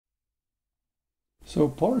So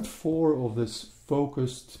part 4 of this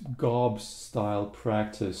focused GOBS style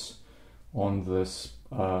practice on this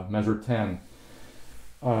measure 10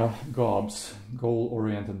 GOBS,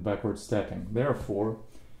 goal-oriented backward stepping. Therefore,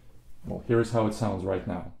 well, here's how it sounds right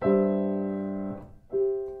now.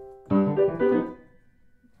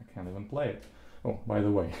 I can't even play it. Oh, by the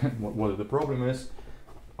way, what the problem is,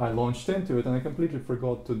 I launched into it and I completely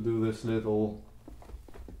forgot to do this little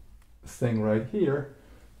thing right here,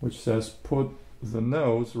 which says put the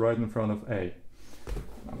nose right in front of A.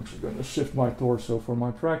 I'm actually going to shift my torso for my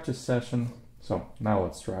practice session. So now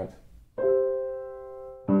let's try it.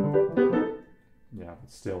 Yeah, but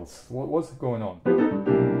still, what's going on?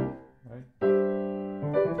 Right?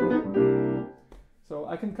 So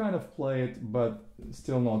I can kind of play it, but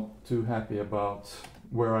still not too happy about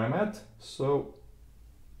where I'm at. So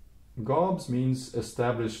GOBS means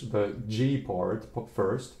establish the G part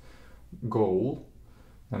first, goal,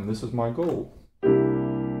 and this is my goal.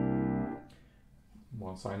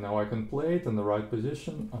 Once I know I can play it in the right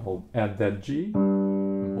position, I'll add that G.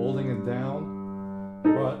 I'm holding it down,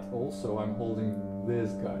 but also I'm holding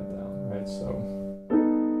this guy down, right? So,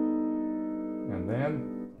 and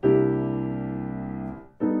then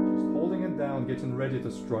just holding it down, getting ready to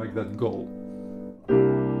strike that goal.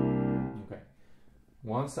 Okay.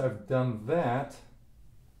 Once I've done that,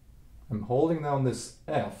 I'm holding down this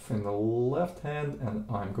F in the left hand and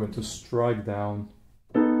I'm going to strike down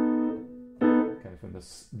kind of in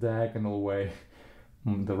this diagonal way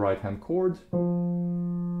the right hand chord.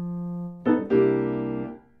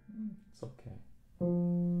 It's okay.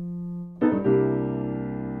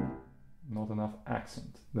 Not enough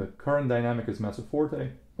accent. The current dynamic is mezzo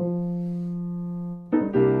forte.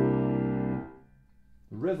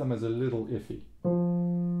 The rhythm is a little iffy.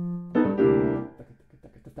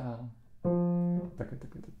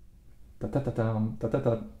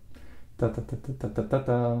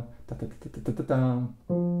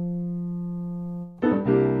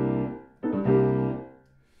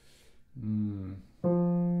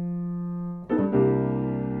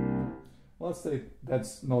 Let's say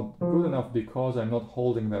that's not good enough because I'm not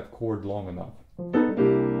holding that chord long enough.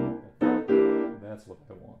 That's what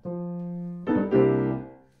I want.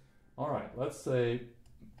 Alright, let's say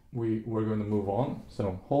we're going to move on.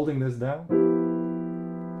 So holding this down,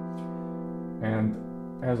 and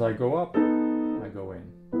as I go up, I go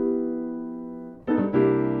in. I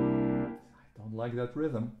don't like that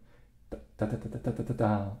rhythm.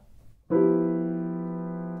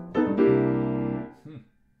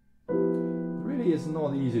 Really is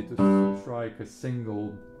not easy to strike a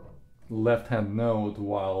single left hand note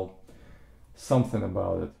while something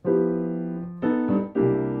about it.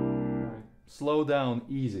 Slow down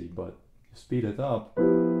easy, but you speed it up,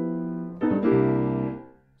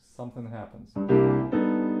 something happens.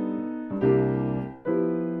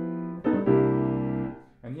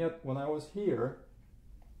 And yet when I was here,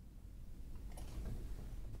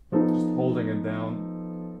 just holding it down,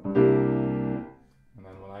 and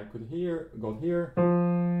then when I could go here,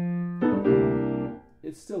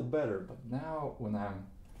 it's still better. But now when I'm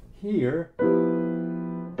here,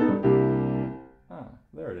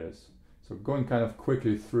 there it is. So going kind of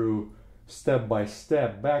quickly through step by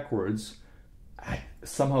step backwards,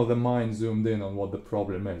 somehow the mind zoomed in on what the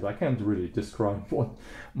problem is. I can't really describe what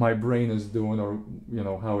my brain is doing or, you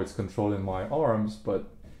know, how it's controlling my arms, but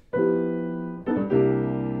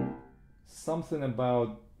something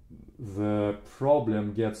about the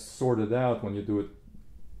problem gets sorted out when you do it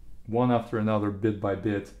one after another, bit by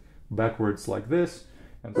bit, backwards like this,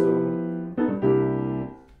 and so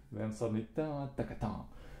then suddenly ta ta ta ta.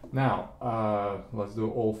 Now, let's do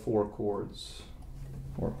all 4 chords,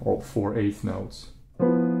 or all 4 eighth notes.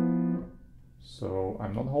 So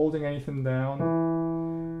I'm not holding anything down,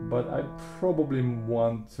 but I probably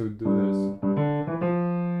want to do this.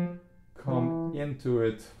 Come into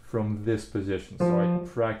it from this position. So I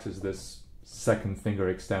practice this second finger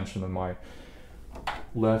extension in my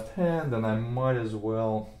left hand, and I might as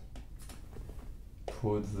well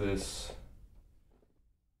put this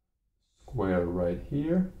square right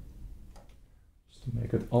here, just to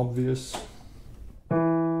make it obvious.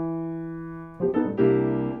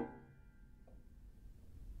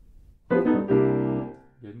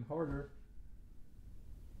 Getting harder.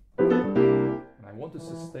 And I want to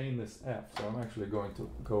sustain this F, so I'm actually going to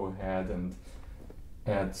go ahead and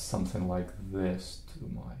add something like this to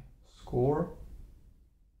my score.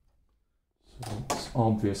 So it's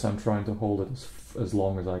obvious I'm trying to hold it as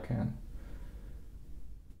long as I can.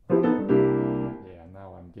 Yeah,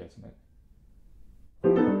 now I'm getting it.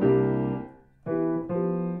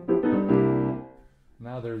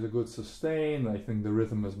 Now there's a good sustain, I think the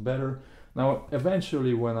rhythm is better. Now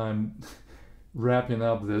eventually when I'm wrapping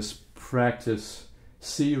up this practice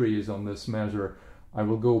series on this measure, I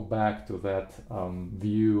will go back to that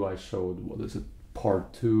view I showed, what is it,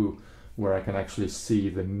 part 2, where I can actually see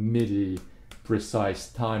the MIDI precise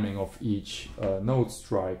timing of each note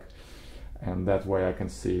strike, and that way I can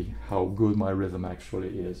see how good my rhythm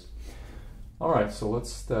actually is. Alright, so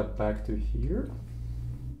let's step back to here.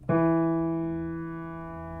 Yeah,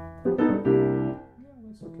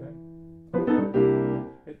 that's okay.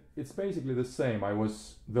 It's basically the same.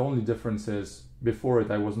 The only difference is, before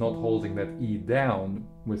it I was not holding that E down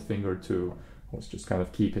with finger 2, I was just kind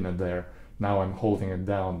of keeping it there. Now I'm holding it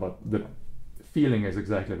down, but the feeling is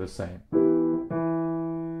exactly the same.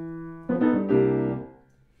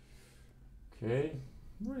 Okay,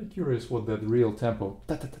 I'm really curious what that real tempo,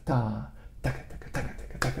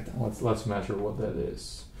 let's measure what that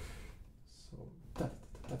is. So,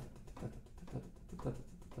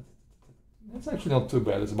 it's actually not too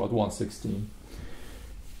bad, it's about 116.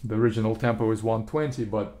 The original tempo is 120,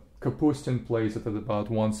 but Kapustin plays it at about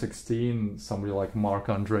 116. Somebody like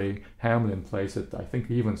Marc-Andre Hamelin plays it, I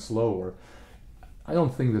think, even slower. I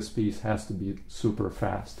don't think this piece has to be super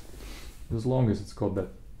fast, as long as it's got that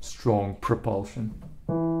strong propulsion.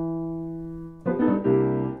 Not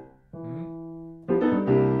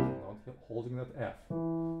holding that F.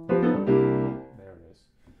 There it is.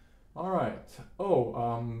 Alright. Oh,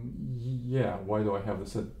 yeah, why do I have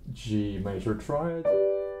this at G major triad?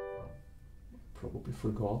 Probably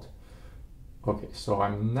forgot. Okay, so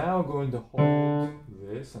I'm now going to hold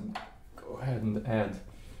this and go ahead and add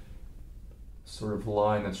sort of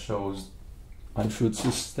line that shows I should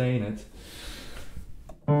sustain it.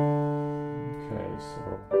 Okay,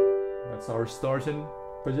 so that's our starting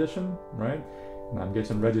position, right? And I'm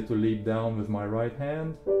getting ready to lead down with my right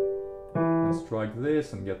hand and strike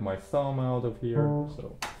this and get my thumb out of here.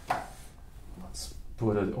 So let's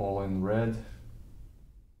put it all in red.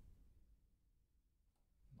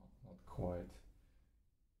 Not quite.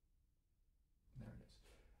 There it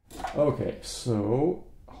is. Okay, so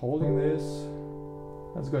holding this,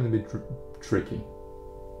 that's going to be tricky.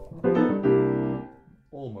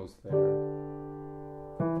 Almost there.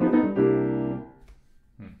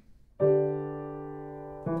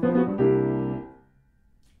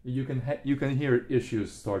 You can hear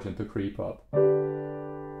issues starting to creep up.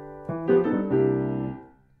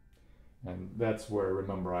 And that's where,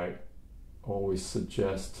 remember, I always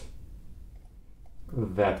suggest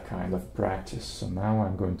that kind of practice. So now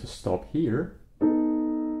I'm going to stop here.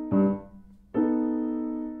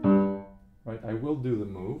 Right, I will do the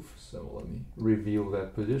move, so let me reveal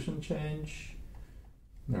that position change.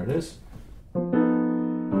 There it is.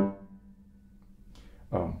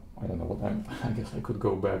 I don't know what I guess I could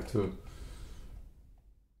go back to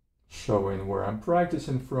showing where I'm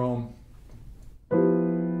practicing from.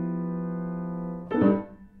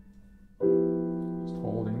 Just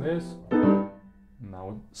holding this.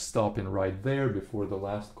 Now stopping right there before the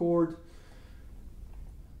last chord.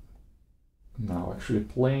 Now actually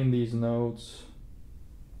playing these notes.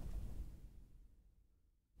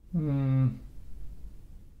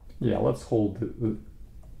 Yeah, let's hold the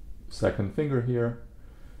second finger here.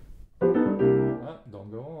 Don't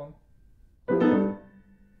go on.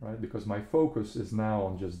 Right, because my focus is now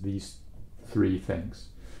on just these three things.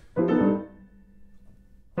 And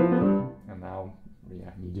now,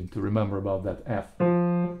 yeah, needing to remember about that F.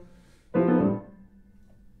 Here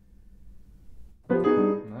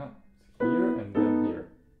and then here.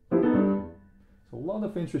 So a lot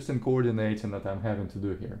of interesting coordinating that I'm having to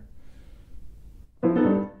do here.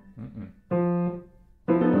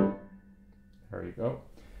 There you go.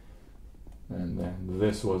 And then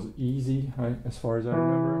this was easy, as far as I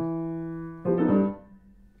remember.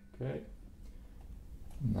 Okay.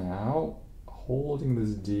 Now, holding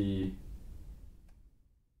this D.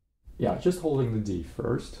 Yeah, just holding the D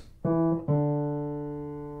first.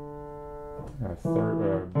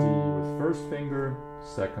 Third D with first finger,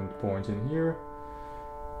 second point in here.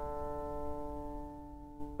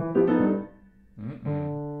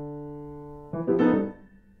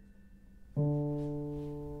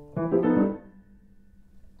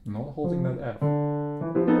 Not holding that F.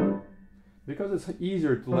 Because it's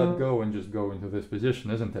easier to let go and just go into this position,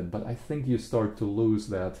 isn't it? But I think you start to lose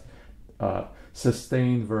that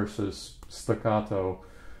sustained versus staccato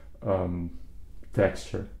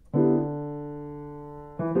texture.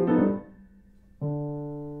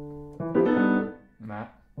 Nah.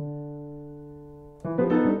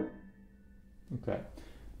 Okay.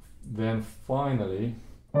 Then finally,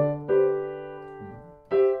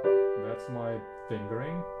 that's my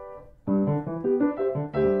fingering.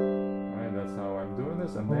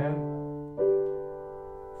 this, and then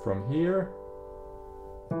from here,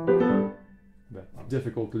 that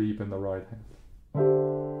difficult leap in the right hand.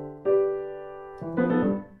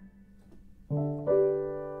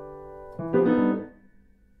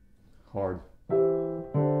 Hard.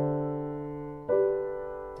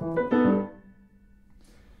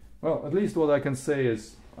 Well, at least what I can say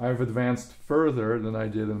is I've advanced further than I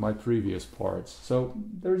did in my previous parts. So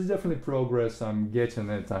there's definitely progress, I'm getting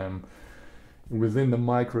it, I'm within the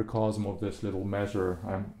microcosm of this little measure.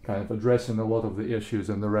 I'm kind of addressing a lot of the issues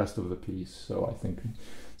in the rest of the piece. So I think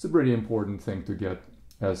it's a pretty important thing to get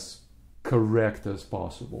as correct as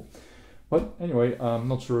possible. But anyway, I'm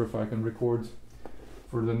not sure if I can record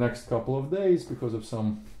for the next couple of days because of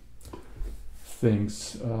some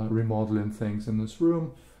things, remodeling things in this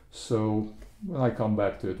room. So when I come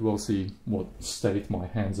back to it, we'll see what state my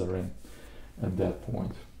hands are in at that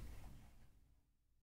point.